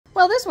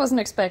Well, this wasn't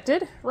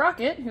expected.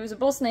 Rocket, who's a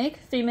bullsnake,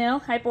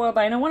 female,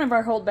 hypoalbino, one of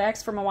our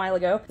holdbacks from a while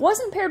ago,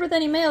 wasn't paired with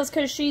any males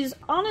because she's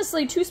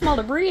honestly too small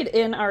to breed,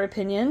 in our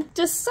opinion,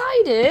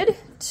 decided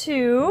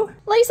to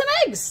lay some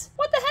eggs.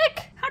 What the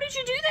heck? How did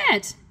you do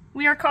that?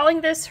 We are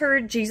calling this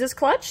her Jesus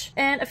clutch,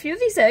 and a few of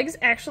these eggs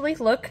actually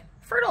look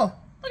fertile.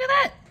 Look at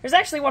that. There's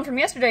actually one from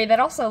yesterday that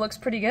also looks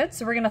pretty good,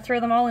 so we're gonna throw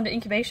them all into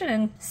incubation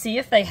and see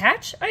if they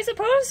hatch, I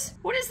suppose?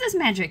 What is this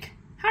magic?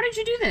 How did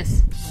you do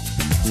this?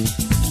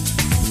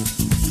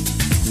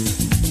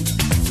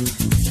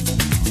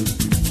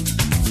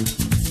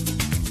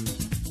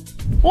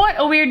 What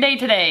a weird day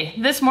today.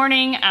 This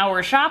morning,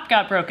 our shop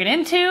got broken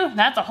into.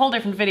 That's a whole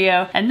different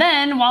video. And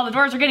then, while the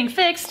doors were getting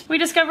fixed, we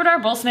discovered our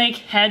bullsnake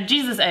had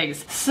Jesus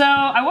eggs. So,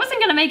 I wasn't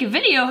gonna make a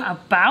video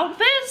about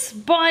this,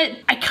 but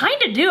I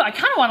kinda do. I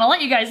kinda wanna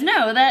let you guys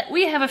know that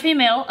we have a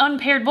female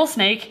unpaired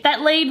bullsnake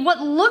that laid what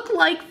looked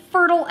like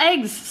fertile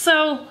eggs.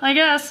 So, I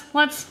guess,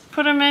 let's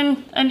put them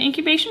in an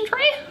incubation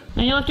tray.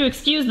 And you'll have to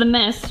excuse the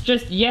mess.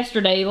 Just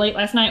yesterday, late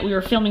last night, we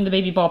were filming the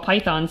baby ball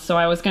pythons, so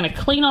I was gonna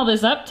clean all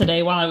this up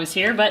today while I was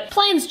here, but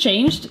plans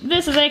changed.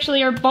 This is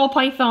actually our ball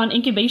python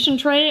incubation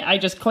tray. I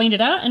just cleaned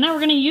it out, and now we're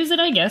gonna use it,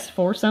 I guess,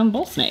 for some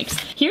bull snakes.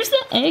 Here's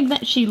the egg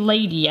that she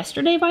laid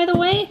yesterday, by the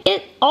way.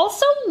 It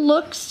also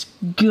looks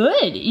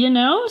good, you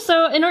know?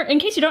 So in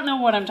case you don't know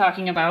what I'm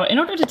talking about, in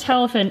order to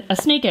tell if a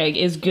snake egg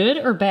is good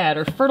or bad,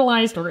 or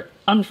fertilized or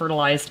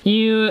unfertilized,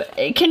 you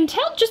can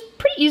tell just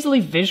pretty easily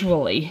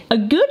visually. A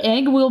good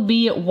egg will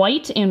be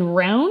white and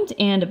round,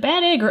 and a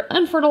bad egg or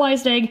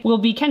unfertilized egg will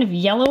be kind of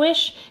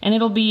yellowish, and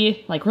it'll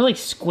be like really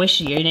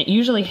squishy, and it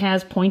usually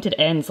has pointed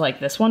ends like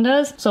this one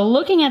does. So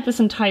looking at this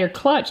entire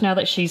clutch, now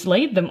that she's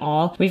laid them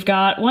all, we've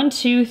got 1,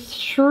 2,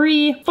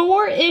 3,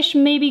 4-ish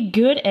maybe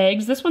good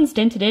eggs. This one's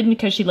dented in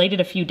because she laid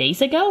it a few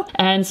days ago,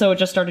 and so it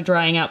just started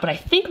drying out, but I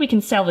think we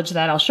can salvage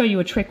that. I'll show you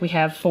a trick we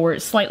have for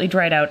slightly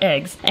dried out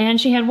eggs. And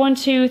she had 1,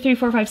 2, 3,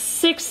 4, 5,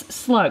 6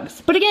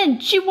 slugs. But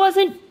again, she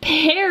wasn't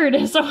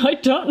paired, so I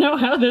don't know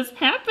how this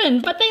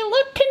happened, but they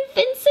look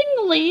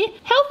convincingly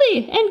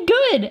healthy and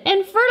good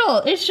and fertile.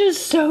 It's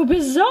just so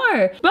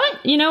bizarre.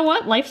 But you know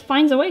what? Life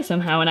finds a way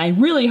somehow, and I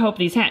really hope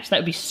these hatch. That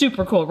would be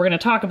super cool. We're gonna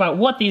talk about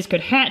what these could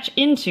hatch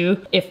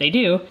into, if they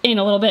do, in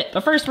a little bit.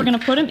 But first, we're gonna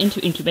put them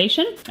into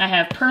incubation. I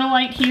have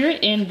perlite here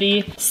in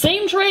the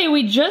same tray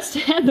we just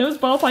had those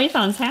ball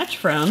pythons hatch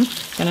from.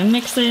 Gonna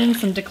mix in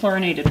some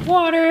dechlorinated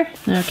water.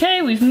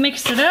 Okay, we've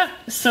mixed it up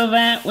so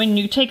that when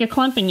you take a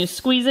clump and you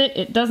squeeze it,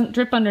 it doesn't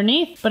drip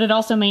underneath, but it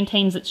also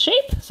maintains its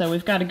shape. So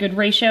we've got a good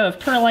ratio of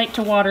perlite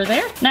to water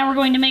there. Now we're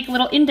going to make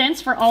little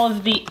indents for all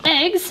of the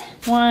eggs.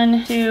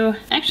 1, 2,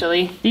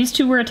 actually, these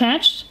 2 were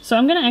attached, so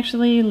I'm gonna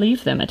actually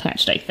leave them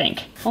attached, I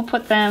think. We'll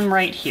put them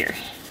right here.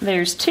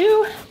 There's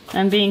 2.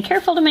 I'm being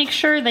careful to make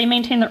sure they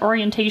maintain their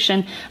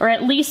orientation, or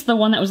at least the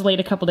one that was laid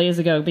a couple days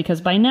ago,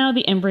 because by now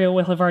the embryo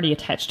will have already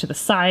attached to the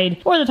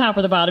side, or the top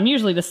or the bottom,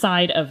 usually the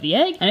side of the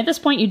egg. And at this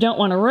point you don't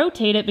want to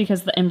rotate it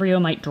because the embryo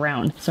might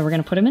drown. So we're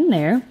gonna put them in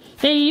there.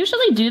 They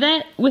usually do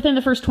that within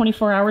the first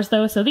 24 hours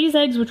though, so these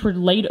eggs, which were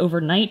laid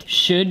overnight,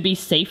 should be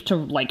safe to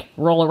like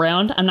roll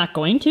around. I'm not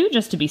going to,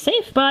 just to be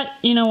safe, but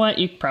you know what,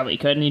 you probably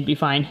could and you'd be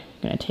fine.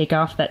 I'm gonna take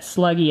off that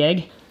sluggy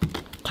egg.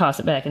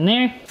 Toss it back in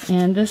there.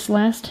 And this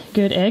last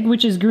good egg,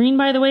 which is green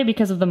by the way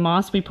because of the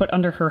moss we put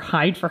under her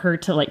hide for her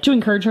to to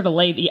encourage her to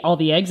lay all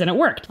the eggs, and it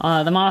worked.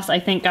 The moss I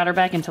think got her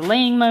back into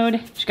laying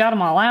mode. She got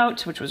them all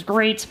out, which was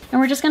great.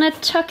 And we're just gonna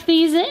tuck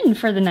these in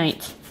for the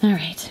night. All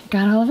right,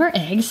 got all of our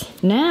eggs.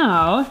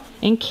 Now,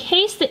 in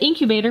case the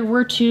incubator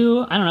were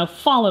to, I don't know,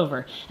 fall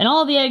over and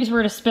all the eggs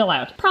were to spill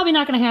out. Probably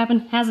not gonna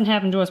happen, hasn't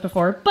happened to us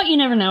before, but you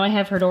never know, I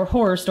have heard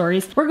horror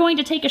stories. We're going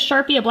to take a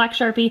Sharpie, a black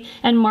Sharpie,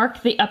 and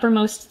mark the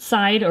uppermost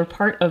side or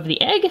part of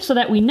the egg so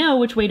that we know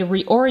which way to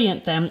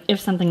reorient them if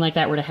something like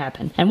that were to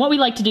happen. And what we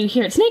like to do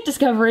here at Snake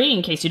Discovery,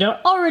 in case you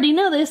don't already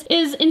know this,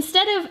 is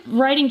instead of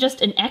writing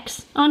just an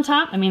X on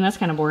top, I mean that's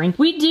kind of boring,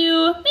 we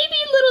do maybe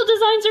little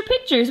designs or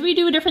pictures. We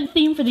do a different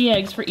theme for the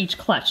eggs for each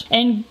clutch.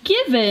 And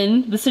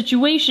given the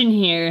situation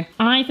here,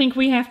 I think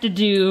we have to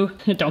do,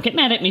 don't get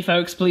mad at me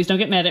folks, please don't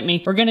get mad at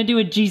me, we're gonna do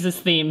a Jesus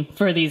theme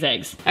for these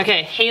eggs.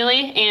 Okay,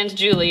 Haley and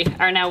Julie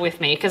are now with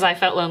me because I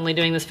felt lonely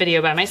doing this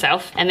video by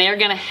myself, and they are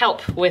gonna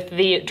help with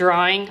the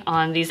drawing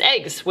on these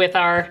eggs with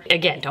our,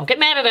 again, don't get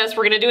mad at us,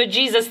 we're gonna do a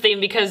Jesus theme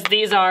because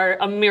these are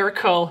a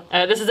miracle.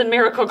 This is a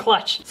miracle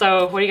clutch.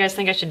 So what do you guys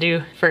think I should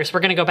do first?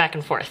 We're gonna go back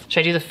and forth.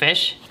 Should I do the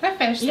fish? The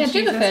fish. Yeah,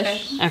 do the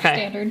fish. Okay.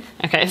 Standard.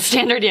 Okay,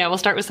 standard, yeah, we'll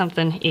start with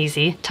something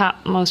easy.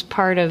 Topmost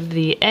part of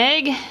the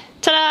egg.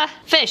 Ta-da!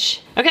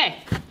 Fish! Okay,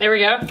 there we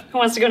go. Who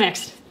wants to go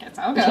next? Guess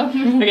I'll go.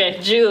 Okay,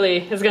 Julie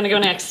is gonna go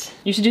next.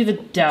 You should do the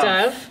dove.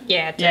 Dove?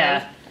 Yeah, dove.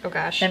 Yeah. Oh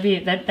gosh.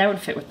 That would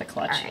fit with the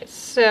clutch. Alright,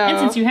 so... And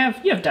since you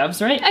have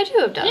doves, right? I do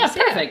have doves.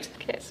 Yeah, perfect.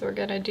 Okay, so we're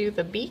gonna do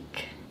the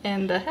beak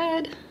and the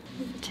head,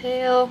 the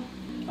tail.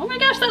 Oh my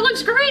gosh, that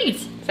looks great!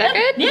 Is that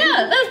good?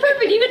 Yeah, that's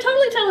perfect. You can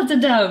totally tell it's a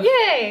dove.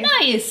 Yay!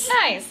 Nice!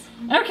 Nice.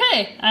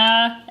 Okay,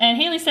 and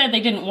Haley said they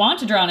didn't want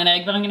to draw on an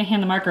egg, but I'm gonna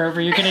hand the marker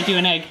over. You're gonna do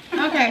an egg.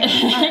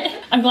 Okay.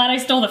 I'm glad I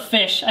stole the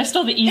fish. I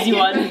stole the easy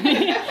one.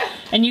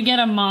 And you get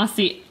a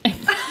mossy...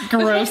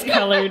 gross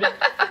colored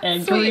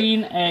egg,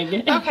 green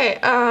egg. Okay,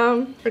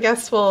 I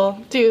guess we'll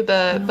do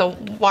the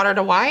water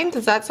to wine.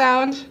 Does that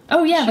sound?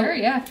 Oh yeah, Sure,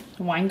 yeah.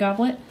 wine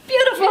goblet.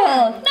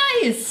 Beautiful,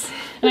 nice.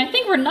 And I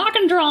think we're not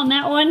gonna draw on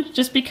that one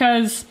just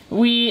because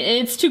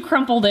it's too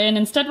crumpled in.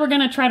 Instead, we're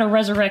gonna try to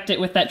resurrect it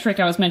with that trick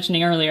I was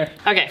mentioning earlier.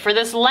 Okay, for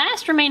this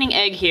last remaining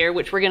egg here,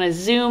 which we're gonna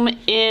zoom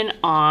in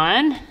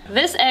on,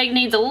 this egg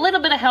needs a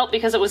little bit of help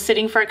because it was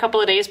sitting for a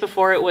couple of days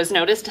before it was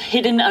noticed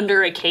hidden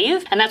under a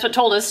cave. And that's what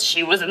told us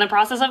she was in the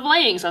process of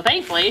laying. So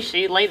thankfully,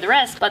 she laid the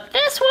rest. But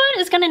this one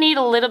is gonna need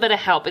a little bit of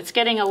help. It's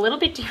getting a little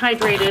bit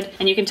dehydrated,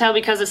 and you can tell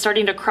because it's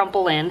starting to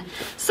crumple in.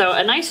 So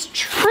a nice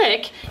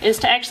trick is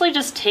to actually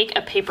just take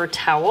a paper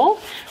towel.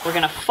 We're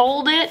gonna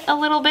fold it a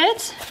little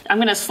bit. I'm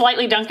gonna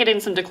slightly dunk it in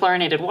some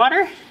dechlorinated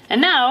water.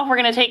 And now we're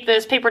gonna take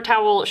this paper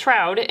towel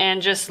shroud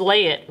and just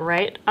lay it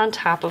right on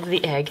top of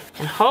the egg.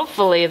 And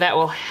hopefully that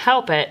will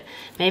help it.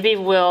 Maybe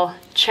we'll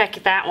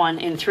check that one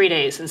in 3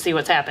 days and see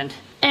what's happened.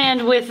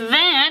 And with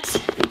that,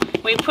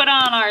 we put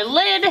on our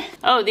lid.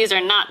 Oh, these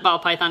are not ball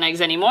python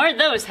eggs anymore.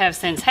 Those have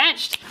since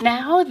hatched.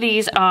 Now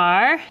these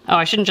are, oh,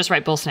 I shouldn't just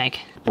write bullsnake.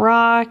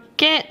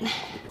 Rocket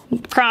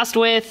crossed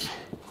with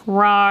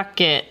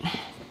rocket.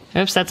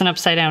 Oops, that's an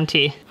upside down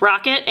T.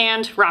 Rocket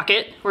and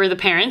Rocket were the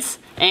parents,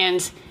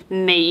 and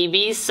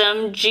maybe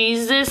some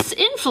Jesus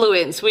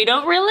influence. We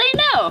don't really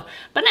know.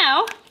 But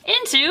now,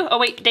 into, oh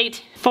wait,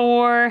 date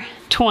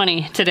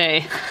 4/20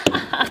 today.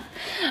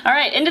 All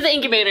right, into the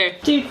incubator.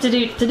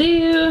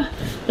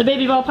 The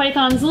baby ball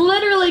pythons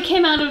literally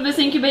came out of this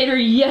incubator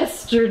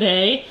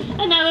yesterday,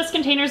 and now this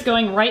container's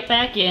going right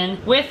back in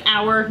with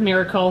our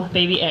miracle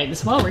baby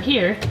eggs. While we're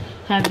here,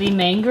 have the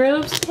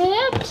mangroves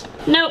tipped?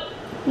 Nope.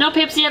 No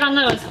pips yet on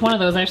those. One of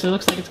those actually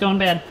looks like it's going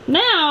bad.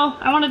 Now,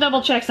 I want to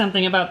double check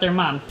something about their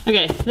mom.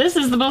 Okay, this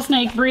is the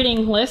bullsnake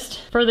breeding list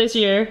for this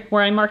year,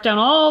 where I marked down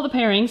all the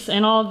pairings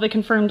and all the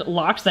confirmed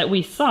locks that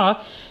we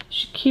saw.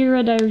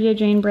 Shakira, Diarrhea,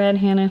 Jane, Brad,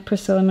 Hannah,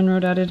 Priscilla, Monroe,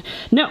 dotted.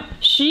 No,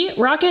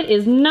 Rocket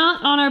is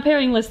not on our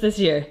pairing list this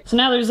year. So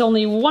now there's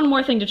only one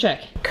more thing to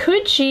check.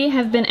 Could she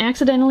have been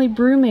accidentally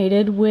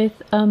brumated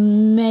with a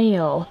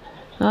male?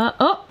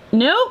 Oh.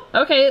 No,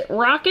 okay,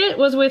 Rocket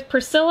was with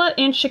Priscilla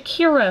and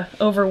Shakira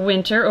over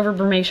winter, over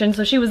brumation,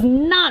 so she was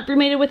not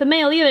brumated with a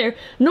male either,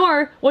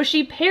 nor was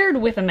she paired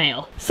with a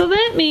male. So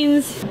that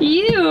means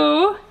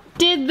you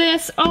did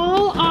this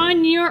all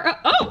on your,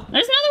 oh,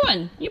 there's another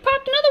one. You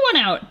popped another one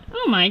out.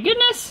 Oh my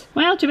goodness.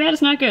 Well, too bad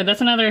it's not good. That's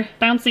another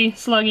bouncy,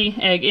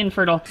 sluggy egg,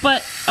 infertile.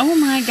 But, oh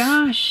my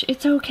gosh,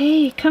 it's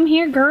okay. Come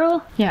here,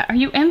 girl. Yeah, are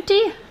you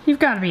empty? You've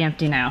got to be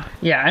empty now.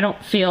 Yeah, I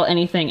don't feel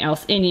anything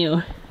else in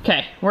you.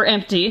 Okay, we're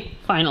empty,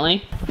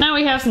 finally. Now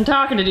we have some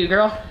talking to do,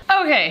 girl.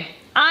 Okay,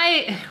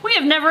 we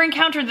have never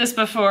encountered this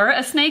before,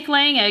 a snake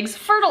laying eggs,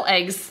 fertile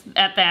eggs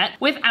at that,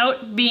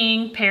 without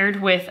being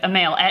paired with a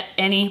male at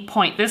any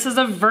point. This is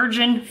a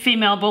virgin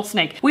female bull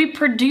snake. We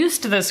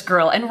produced this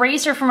girl and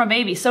raised her from a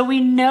baby, so we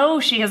know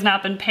she has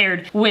not been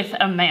paired with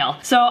a male.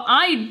 So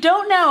I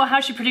don't know how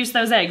she produced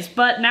those eggs,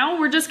 but now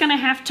we're just gonna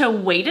have to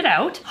wait it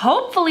out.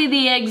 Hopefully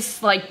the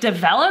eggs like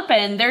develop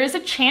and there is a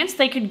chance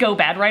they could go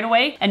bad right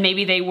away and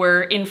maybe they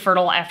were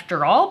infertile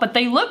after all, but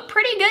they look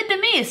pretty good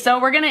to me. So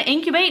we're gonna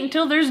incubate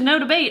until there's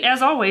no debate,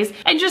 as always,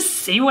 and just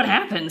see what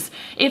happens.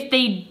 If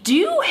they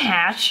do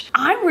hatch,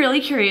 I'm really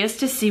curious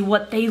to see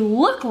what they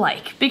look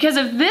like. Because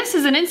if this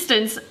is an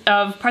instance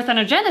of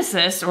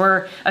parthenogenesis,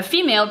 or a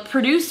female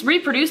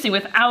reproducing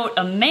without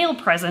a male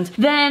present,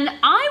 then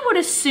I would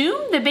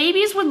assume the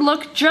babies would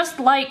look just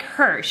like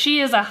her. She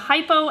is a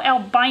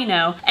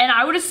hypoalbino, and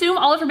I would assume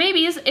all of her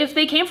babies, if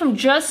they came from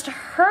just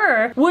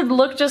her, would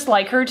look just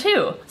like her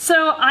too.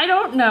 So I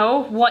don't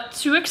know what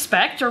to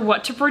expect or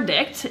what to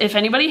predict. If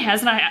anybody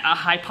has a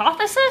hypothesis,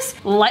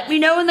 let me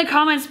know in the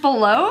comments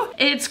below.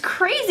 It's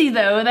crazy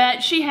though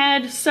that she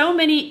had so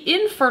many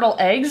infertile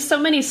eggs, so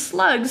many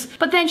slugs,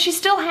 but then she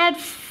still had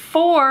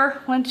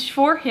four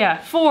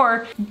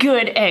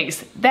good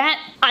eggs. That,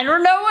 I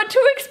don't know what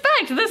to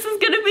expect. This is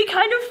gonna be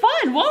kind of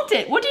fun, won't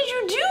it? What did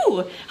you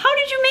do? How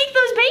did you make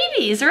those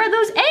babies? Or are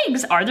those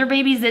eggs? Are there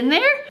babies in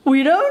there?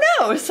 We don't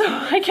know. So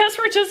I guess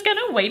we're just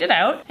gonna wait it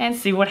out and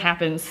see what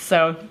happens.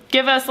 So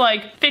give us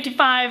like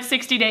 55,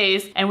 60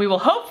 days and we will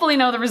hopefully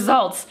know the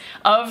results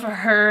of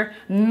her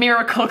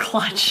miracle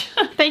clutch.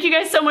 Thank you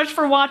guys so much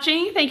for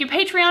watching. Thank you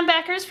Patreon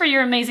backers for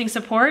your amazing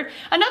support.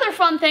 Another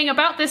fun thing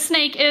about this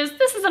snake is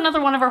this is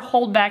another one of our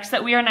holdbacks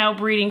that we are now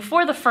breeding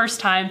for the first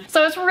time.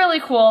 So it's really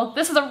cool.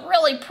 This is a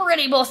really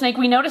pretty bull snake.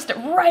 We noticed it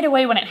right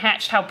away when it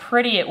hatched how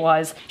pretty it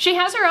was. She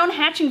has her own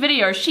hatching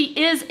video. She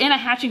is in a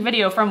hatching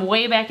video from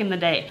way back in the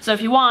day. So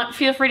if you want,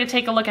 feel free to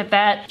take a look at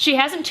that. She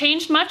hasn't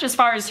changed much as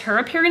far as her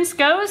appearance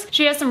goes.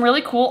 She has some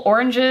really cool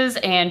oranges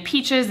and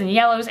peaches and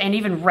yellows and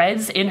even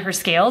reds in her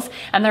scales,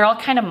 and they're all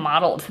kind of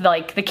modeled.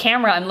 Like the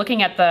camera, I'm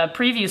looking at the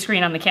preview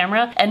screen on the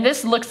camera, and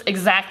this looks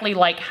exactly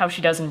like how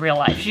she does in real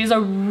life. She's a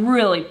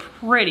really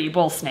pretty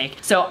bull snake.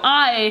 So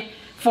I,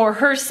 for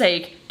her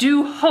sake,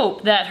 do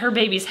hope that her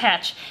babies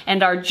hatch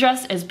and are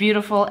just as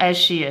beautiful as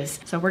she is.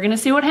 So we're gonna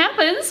see what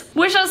happens.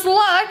 Wish us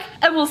luck,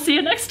 and we'll see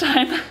you next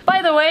time.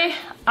 By the way,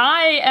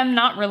 I am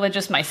not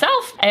religious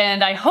myself,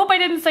 and I hope I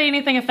didn't say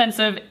anything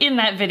offensive in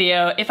that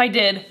video. If I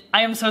did,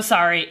 I am so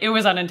sorry. It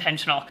was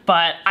unintentional,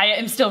 but I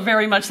am still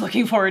very much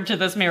looking forward to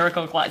this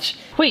miracle clutch.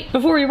 Wait,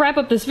 before we wrap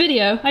up this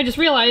video, I just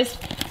realized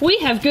we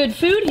have good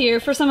food here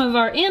for some of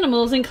our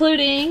animals,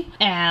 including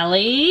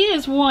Allie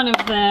is one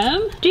of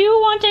them. Do you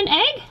want an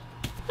egg?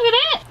 Look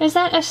at that. Is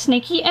that a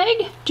snaky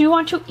egg? Do you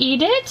want to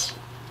eat it?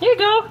 Here you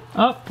go.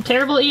 Oh,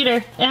 terrible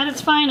eater at its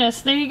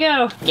finest. There you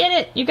go. Get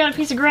it. You got a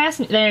piece of grass.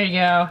 There you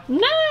go.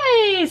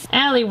 Nice.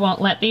 Allie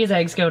won't let these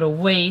eggs go to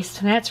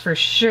waste. That's for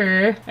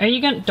sure. Are you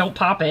gonna? Don't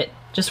pop it.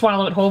 Just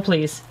swallow it whole,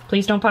 please.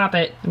 Please don't pop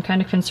it. I'm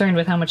kind of concerned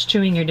with how much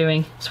chewing you're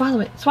doing. Swallow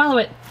it. Swallow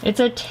it.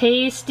 It's a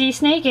tasty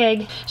snake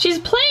egg. She's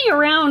playing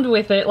around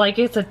with it like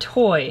it's a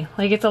toy.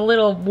 Like it's a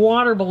little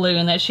water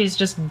balloon that she's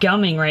just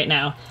gumming right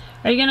now.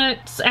 Are you gonna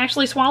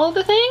actually swallow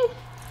the thing?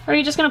 Or are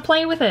you just gonna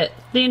play with it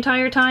the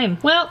entire time?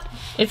 Well,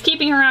 it's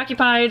keeping her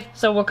occupied,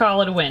 so we'll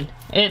call it a win.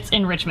 It's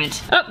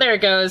enrichment. Oh, there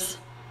it goes.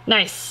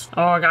 Nice.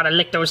 Oh, I gotta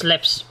lick those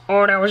lips.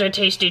 Oh, that was a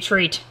tasty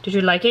treat. Did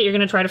you like it? You're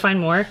gonna try to find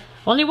more?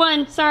 Only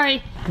one,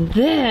 sorry.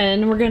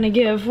 Then we're gonna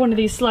give one of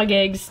these slug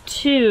eggs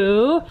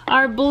to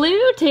our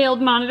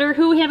blue-tailed monitor,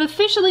 who we have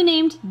officially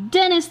named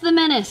Dennis the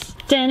Menace.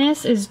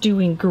 Dennis is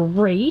doing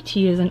great.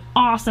 He is an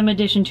awesome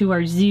addition to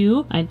our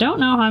zoo. I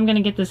don't know how I'm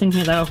gonna get this in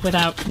here though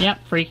without,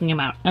 freaking him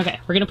out. Okay,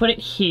 we're gonna put it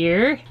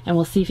here and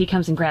we'll see if he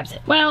comes and grabs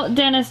it. Well,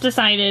 Dennis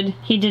decided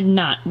he did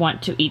not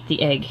want to eat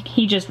the egg.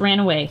 He just ran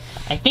away.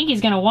 I think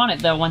he's gonna want it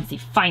though once he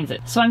finds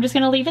it. So I'm just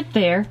gonna leave it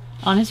there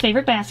on his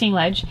favorite basking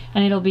ledge,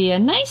 and it'll be a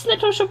nice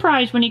little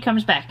surprise when he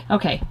comes back.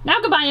 Okay, now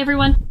goodbye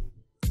everyone.